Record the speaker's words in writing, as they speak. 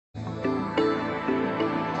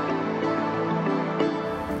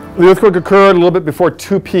The earthquake occurred a little bit before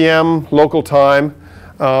 2 p.m. local time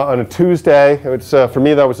on a Tuesday. For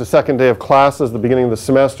me, that was the second day of classes, the beginning of the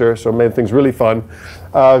semester, so it made things really fun.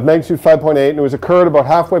 Magnitude 5.8, and it was occurred about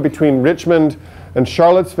halfway between Richmond and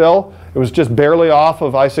Charlottesville. It was just barely off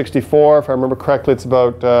of I-64. If I remember correctly, it's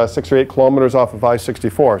about 6 or 8 kilometers off of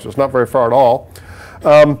I-64, so it's not very far at all.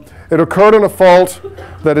 It occurred on a fault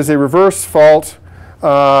that is a reverse fault.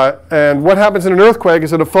 And what happens in an earthquake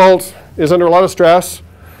is that a fault is under a lot of stress,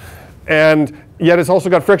 and yet it's also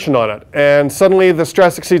got friction on it. And suddenly the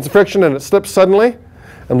stress exceeds the friction and it slips suddenly.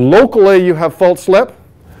 And locally you have fault slip.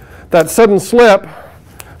 That sudden slip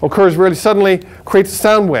occurs really suddenly, creates a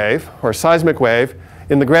sound wave or a seismic wave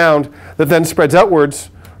in the ground that then spreads outwards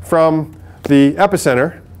from the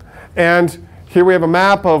epicenter. And here we have a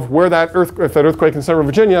map of where that earthquake in central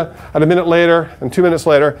Virginia at a minute later and 2 minutes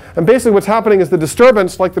later. And basically what's happening is the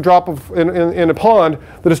disturbance, like the drop in a pond,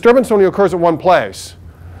 the disturbance only occurs at one place.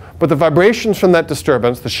 But the vibrations from that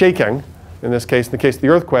disturbance, the shaking, in this case, in the case of the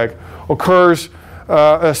earthquake, occurs,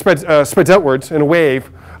 spreads outwards in a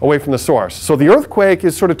wave away from the source. So the earthquake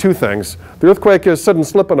is sort of two things. The earthquake is sudden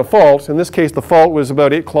slip on a fault. In this case, the fault was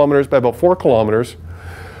about 8 kilometers by about 4 kilometers.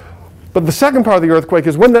 But the second part of the earthquake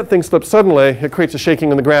is when that thing slips suddenly, it creates a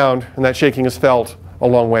shaking in the ground, and that shaking is felt a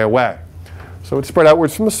long way away. So it's spread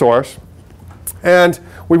outwards from the source. And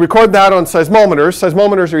we record that on seismometers.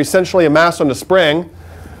 Seismometers are essentially a mast on a spring.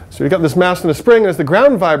 So you've got this mast on a spring, and as the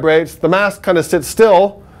ground vibrates, the mast kind of sits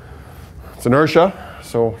still. It's inertia.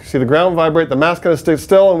 So you see the ground vibrate, the mast kind of stays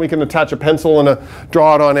still, and we can attach a pencil and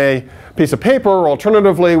draw it on a piece of paper, or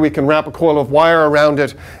alternatively, we can wrap a coil of wire around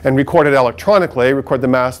it and record it electronically, record the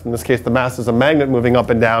mast. In this case, the mast is a magnet moving up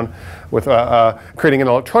and down with creating an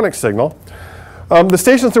electronic signal. The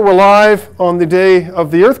stations that were live on the day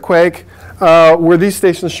of the earthquake were these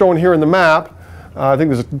stations shown here in the map. I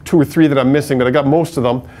think there's 2 or 3 that I'm missing, but I got most of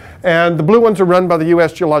them. And the blue ones are run by the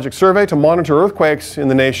U.S. Geologic Survey to monitor earthquakes in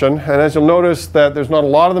the nation. And as you'll notice that there's not a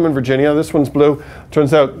lot of them in Virginia. This one's blue.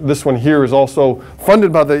 Turns out this one here is also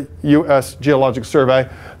funded by the U.S. Geologic Survey.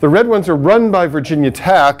 The red ones are run by Virginia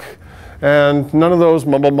Tech. And none of those,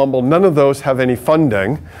 mumble, mumble, none of those have any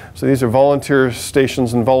funding. So these are volunteer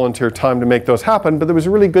stations and volunteer time to make those happen. But it was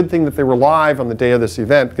a really good thing that they were live on the day of this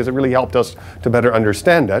event because it really helped us to better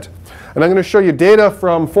understand it. And I'm going to show you data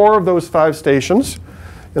from 4 of those 5 stations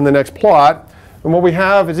in the next plot. And what we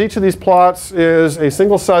have is each of these plots is a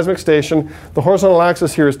single seismic station. The horizontal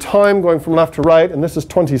axis here is time going from left to right, and this is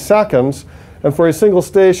 20 seconds. And for a single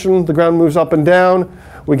station, the ground moves up and down.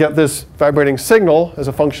 We get this vibrating signal as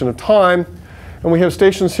a function of time. And we have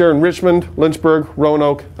stations here in Richmond, Lynchburg,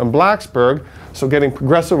 Roanoke, and Blacksburg. So getting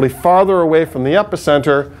progressively farther away from the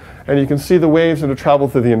epicenter. And you can see the waves that have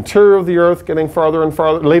traveled through the interior of the Earth getting farther and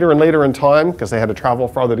farther, later and later in time, because they had to travel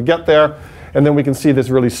farther to get there. And then we can see this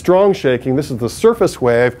really strong shaking. This is the surface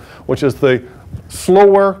wave, which is the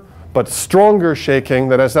slower but stronger shaking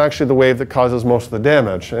that is actually the wave that causes most of the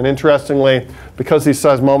damage. And interestingly, because these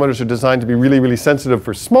seismometers are designed to be really, really sensitive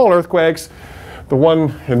for small earthquakes, the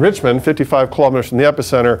one in Richmond, 55 kilometers from the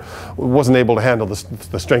epicenter, wasn't able to handle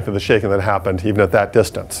the strength of the shaking that happened even at that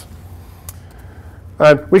distance.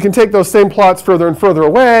 And we can take those same plots further and further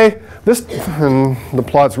away. The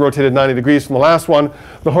plot's rotated 90 degrees from the last one.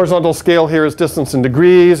 The horizontal scale here is distance in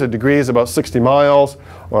degrees. A degree is about 60 miles,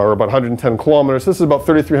 or about 110 kilometers. This is about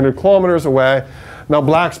 3,300 kilometers away. Now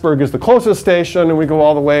Blacksburg is the closest station, and we go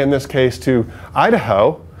all the way, in this case, to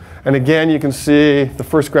Idaho. And again, you can see the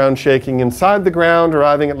first ground shaking inside the ground,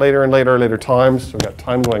 arriving at later times. So we've got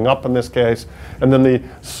time going up in this case. And then the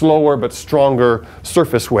slower but stronger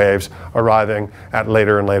surface waves arriving at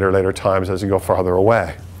later times as you go farther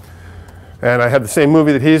away. And I had the same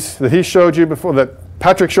movie that he showed you before, that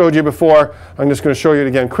Patrick showed you before. I'm just going to show you it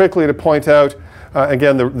again quickly to point out,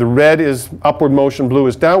 again, the red is upward motion, blue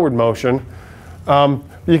is downward motion.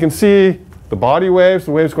 You can see the body waves,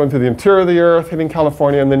 the waves going through the interior of the Earth, hitting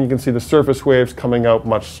California, and then you can see the surface waves coming out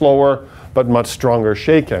much slower, but much stronger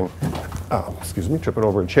shaking. Excuse me, tripping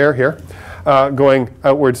over a chair here, going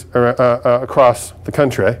outwards across the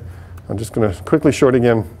country. I'm just going to quickly show it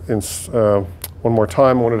again one more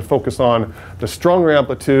time. I wanted to focus on the stronger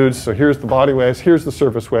amplitudes. So here's the body waves, here's the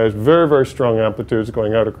surface waves, very, very strong amplitudes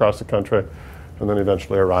going out across the country, and then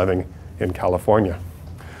eventually arriving in California.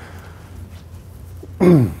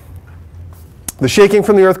 The shaking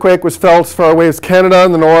from the earthquake was felt as far away as Canada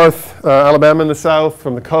in the north, Alabama in the south,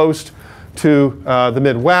 from the coast to the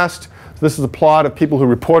Midwest. So this is a plot of people who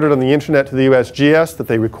reported on the internet to the USGS that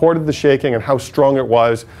they recorded the shaking and how strong it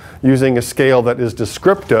was using a scale that is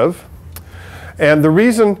descriptive. And the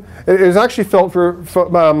reason it is actually felt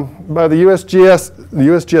by the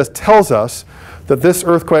USGS tells us that this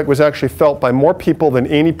earthquake was actually felt by more people than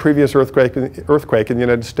any previous earthquake in the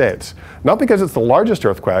United States. Not because it's the largest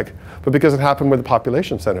earthquake, but because it happened where the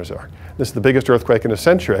population centers are. This is the biggest earthquake in a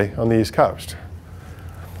century on the East Coast.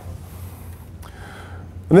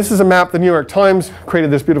 And this is a map the New York Times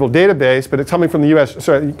created this beautiful database, but it's coming from the US,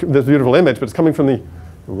 sorry, this beautiful image, but it's coming from the,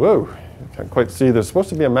 whoa, I can't quite see. There's supposed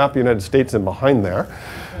to be a map of the United States in behind there.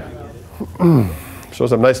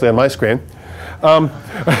 Shows up nicely on my screen.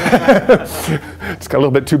 It's got a little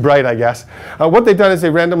bit too bright, I guess. What they've done is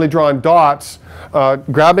they've randomly drawn dots,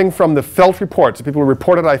 grabbing from the felt reports. The people who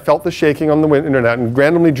reported I felt the shaking on the internet, and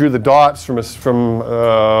randomly drew the dots from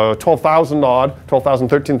 12,000 odd, 12,000,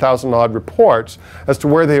 13,000 odd reports as to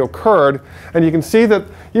where they occurred. And you can see that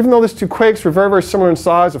even though these two quakes were very, very similar in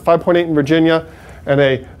size, a 5.8 in Virginia and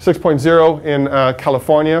a 6.0 in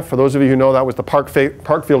California. For those of you who know, that was the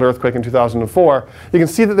Parkfield earthquake in 2004. You can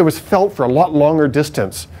see that there was felt for a lot longer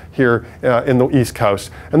distance here in the East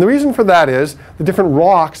Coast. And the reason for that is the different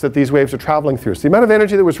rocks that these waves are traveling through. So the amount of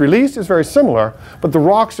energy that was released is very similar, but the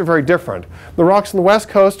rocks are very different. The rocks on the West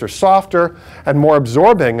Coast are softer and more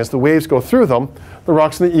absorbing as the waves go through them. The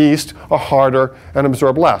rocks in the East are harder and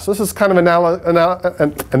absorb less. This is kind of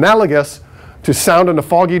analogous to sound on a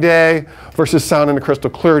foggy day versus sound on a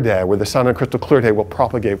crystal clear day, where the sound on a crystal clear day will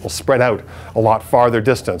propagate, will spread out a lot farther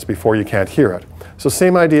distance before you can't hear it. So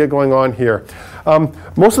same idea going on here.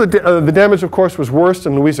 Most of the damage, of course, was worst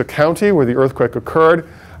in Louisa County, where the earthquake occurred.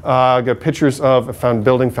 Got pictures of a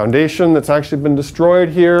building foundation that's actually been destroyed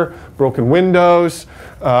here, broken windows,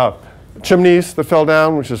 chimneys that fell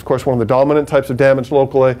down, which is, of course, one of the dominant types of damage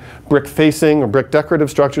locally. Brick facing or brick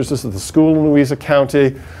decorative structures. This is the school in Louisa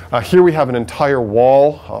County. Here we have an entire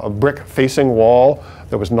wall, a brick facing wall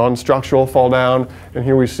that was non-structural fall down. And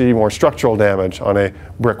here we see more structural damage on a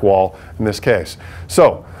brick wall in this case.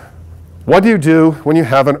 So what do you do when you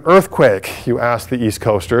have an earthquake? You ask the East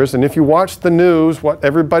Coasters. And if you watch the news, what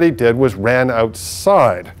everybody did was ran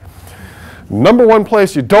outside. Number one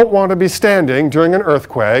place you don't want to be standing during an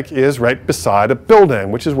earthquake is right beside a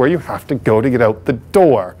building, which is where you have to go to get out the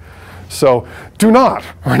door. So do not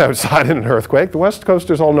run outside in an earthquake. The West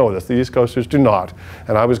Coasters all know this. The East Coasters do not.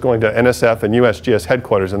 And I was going to NSF and USGS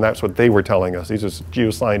headquarters, and that's what they were telling us. These are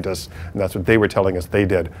geoscientists, and that's what they were telling us they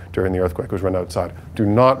did during the earthquake, was run outside. Do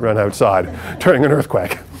not run outside during an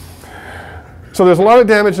earthquake. So there's a lot of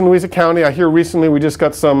damage in Louisa County. I hear recently we just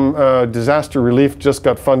got some disaster relief, just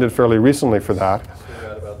got funded fairly recently for that. So we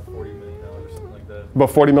got about $40 million, something like that. About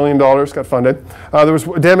 $40 million got funded. There was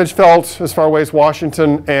damage felt as far away as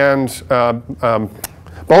Washington and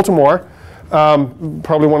Baltimore.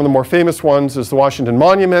 Probably one of the more famous ones is the Washington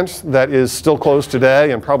Monument that is still closed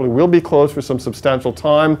today and probably will be closed for some substantial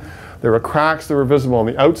time. There are cracks that were visible on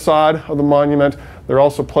the outside of the monument. There are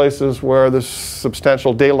also places where there's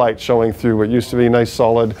substantial daylight showing through what used to be a nice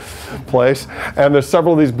solid place. And there's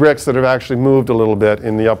several of these bricks that have actually moved a little bit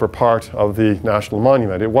in the upper part of the National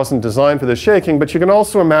Monument. It wasn't designed for this shaking, but you can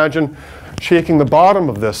also imagine shaking the bottom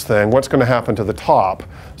of this thing, what's going to happen to the top.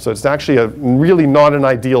 So it's actually really not an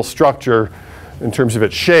ideal structure in terms of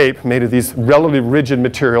its shape, made of these relatively rigid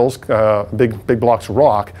materials, big blocks of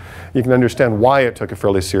rock. You can understand why it took a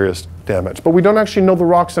fairly serious damage. But we don't actually know the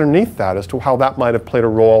rocks underneath that as to how that might have played a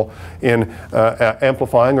role in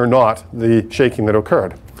amplifying or not the shaking that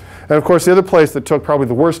occurred. And of course, the other place that took probably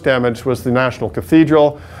the worst damage was the National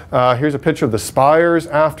Cathedral. Here's a picture of the spires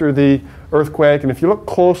after the earthquake. And if you look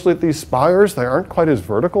closely at these spires, they aren't quite as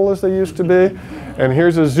vertical as they used to be. And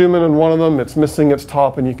here's a zoom in on one of them. It's missing its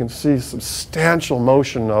top, and you can see substantial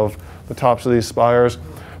motion of the tops of these spires.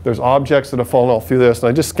 There's objects that have fallen all through this, and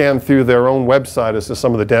I just scanned through their own website as to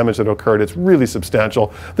some of the damage that occurred. It's really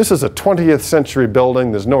substantial. This is a 20th century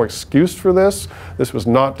building. There's no excuse for this. This was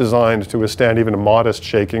not designed to withstand even a modest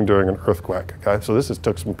shaking during an earthquake. Okay? So this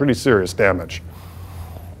took some pretty serious damage.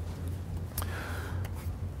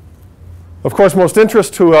 Of course, most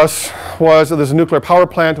interest to us was that there's a nuclear power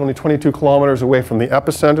plant only 22 kilometers away from the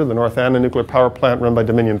epicenter, the Northampton nuclear power plant run by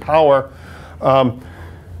Dominion Power.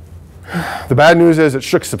 The bad news is it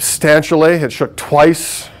shook substantially. It shook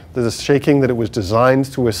twice the shaking that it was designed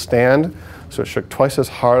to withstand. So it shook twice as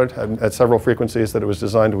hard at several frequencies that it was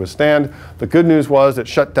designed to withstand. The good news was it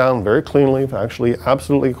shut down very cleanly, actually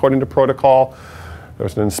absolutely according to protocol. There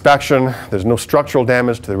was an inspection. There's no structural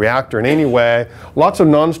damage to the reactor in any way. Lots of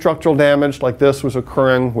non-structural damage like this was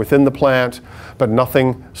occurring within the plant, but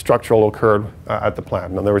nothing structural occurred at the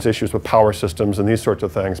plant. Now, there was issues with power systems and these sorts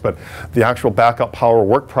of things, but the actual backup power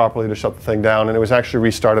worked properly to shut the thing down, and it was actually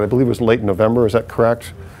restarted. I believe it was late November. Is that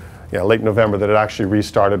correct? Yeah, late November that it actually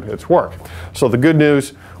restarted its work. So the good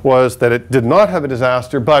news was that it did not have a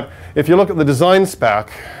disaster, but if you look at the design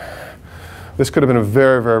spec, This could have been a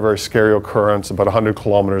very, very, very scary occurrence about 100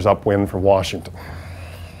 kilometers upwind from Washington.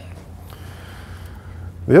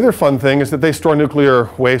 The other fun thing is that they store nuclear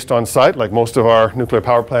waste on site, like most of our nuclear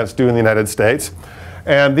power plants do in the United States.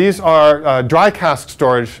 And these are dry cask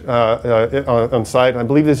storage on site. I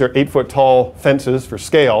believe these are 8-foot tall fences for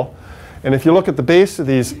scale. And if you look at the base of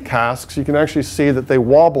these casks, you can actually see that they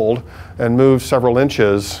wobbled and moved several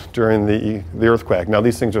inches during the earthquake. Now,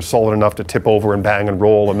 these things are solid enough to tip over and bang and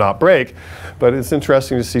roll and not break, but it's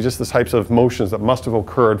interesting to see just the types of motions that must have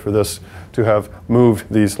occurred for this to have moved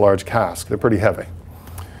these large casks. They're pretty heavy.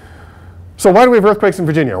 So why do we have earthquakes in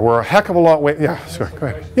Virginia? We're a heck of a lot away. Yeah, sorry, go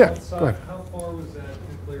ahead. Yeah, go ahead. How far was that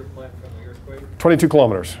nuclear plant from the earthquake? 22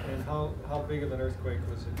 kilometers. And how big of an earthquake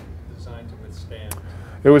was it designed to withstand?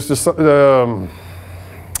 It was just, I don't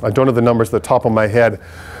know the numbers at the top of my head.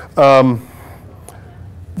 The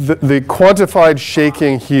quantified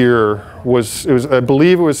shaking here was, I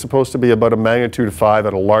believe it was supposed to be about a magnitude 5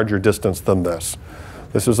 at a larger distance than this.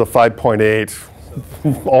 This was a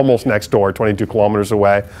 5.8, almost next door, 22 kilometers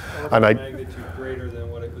away. And magnitude greater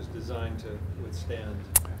than what it was designed to withstand.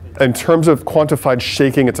 In terms of quantified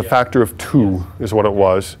shaking, it's a factor of 2 is what it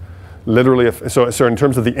was. Literally, so in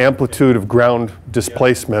terms of the amplitude of ground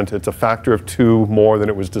displacement, it's a factor of 2 more than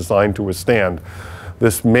it was designed to withstand.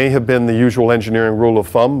 This may have been the usual engineering rule of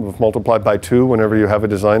thumb of multiplied by 2 whenever you have a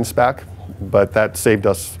design spec, but that saved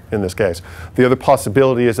us in this case. The other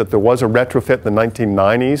possibility is that there was a retrofit in the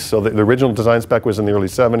 1990s, so the original design spec was in the early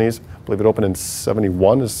 70s. I believe it opened in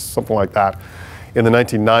 71, is something like that. In the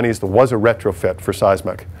 1990s, there was a retrofit for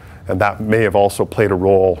seismic, and that may have also played a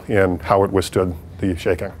role in how it withstood the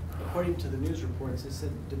shaking. According to the news reports, it said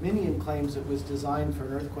Dominion claims it was designed for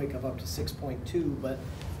an earthquake of up to 6.2, but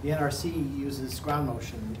the NRC uses ground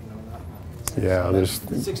motion. Yeah, so there's.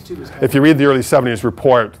 The 6.2 is if you read the early 70s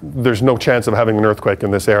report, there's no chance of having an earthquake in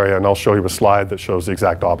this area, and I'll show you a slide that shows the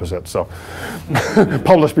exact opposite. So,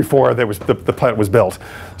 published before the plant was built.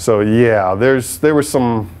 So yeah, there was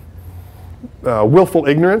some willful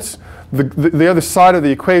ignorance. The other side of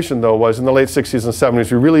the equation, though, was in the late 60s and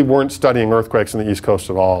 70s, we really weren't studying earthquakes on the East Coast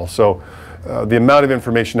at all. So the amount of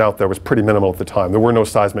information out there was pretty minimal at the time. There were no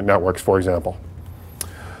seismic networks, for example.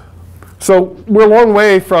 So we're a long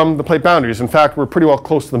way from the plate boundaries. In fact, we're pretty well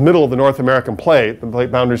close to the middle of the North American plate. The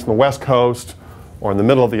plate boundaries from the West Coast, or in the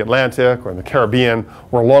middle of the Atlantic, or in the Caribbean,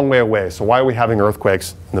 we're a long way away. So why are we having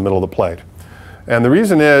earthquakes in the middle of the plate? And the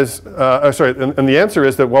reason is, and the answer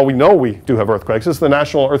is that, well, we know we do have earthquakes. This is the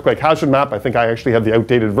National Earthquake Hazard Map. I think I actually have the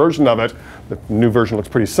outdated version of it. The new version looks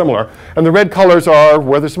pretty similar. And the red colors are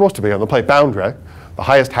where they're supposed to be, on the plate boundary. The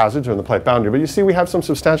highest hazards are in the plate boundary. But you see we have some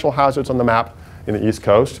substantial hazards on the map in the East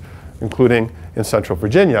Coast, including in central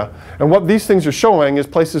Virginia. And what these things are showing is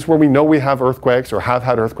places where we know we have earthquakes or have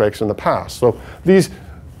had earthquakes in the past. So these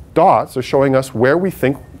dots are showing us where we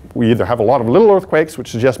think we either have a lot of little earthquakes, which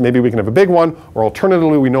suggests maybe we can have a big one, or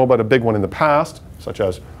alternatively, we know about a big one in the past, such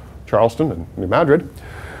as Charleston and New Madrid.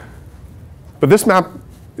 But this map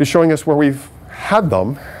is showing us where we've had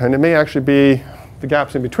them, and it may actually be the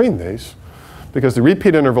gaps in between these, because the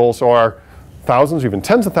repeat intervals are thousands, even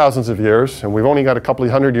tens of thousands of years, and we've only got a couple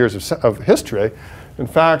of hundred years of history. In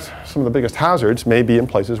fact, some of the biggest hazards may be in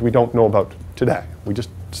places we don't know about today. We just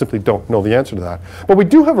simply don't know the answer to that. But we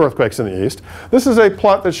do have earthquakes in the east. This is a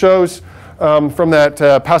plot that shows from that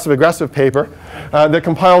passive-aggressive paper that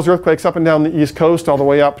compiles earthquakes up and down the east coast all the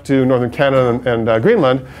way up to northern Canada and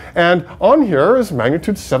Greenland. And on here is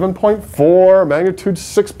magnitude 7.4, magnitude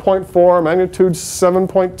 6.4, magnitude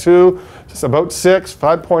 7.2, just about 6,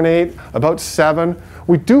 5.8, about 7.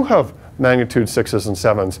 We do have magnitude 6s and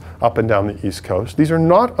 7s up and down the East Coast. These are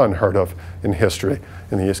not unheard of in history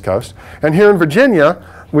in the East Coast. And here in Virginia,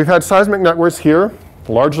 we've had seismic networks here,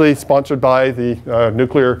 largely sponsored by the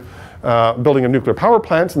building of nuclear power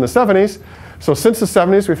plants in the 70s. So since the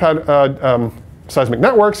 70s, we've had seismic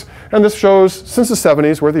networks, and this shows since the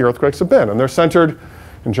 70s where the earthquakes have been. And they're centered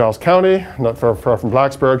in Giles County, not far from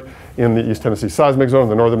Blacksburg, in the East Tennessee seismic zone,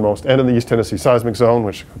 the northernmost end of the East Tennessee seismic zone,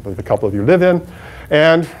 which I believe a couple of you live in,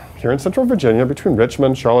 and here in central Virginia between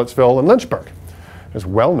Richmond, Charlottesville, and Lynchburg. It's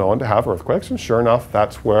well known to have earthquakes, and sure enough,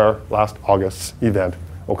 that's where last August's event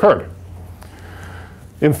occurred.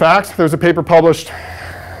 In fact, there's a paper published.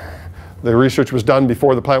 The research was done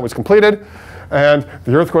before the plant was completed, and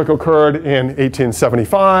the earthquake occurred in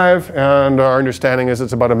 1875, and our understanding is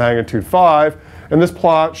it's about a magnitude 5. And this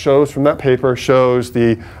plot shows, from that paper, shows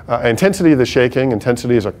the intensity of the shaking.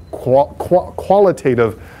 Intensity is a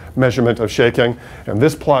qualitative measurement of shaking. And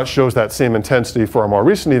this plot shows that same intensity for a more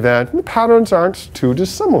recent event. And the patterns aren't too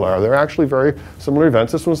dissimilar. They're actually very similar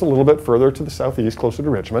events. This one's a little bit further to the southeast, closer to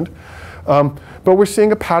Richmond. But we're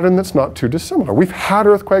seeing a pattern that's not too dissimilar. We've had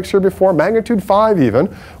earthquakes here before, magnitude 5 even,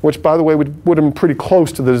 which, by the way, would have been pretty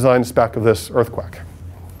close to the design spec of this earthquake.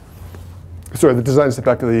 Sorry, the design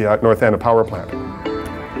spec of the Northampton power plant.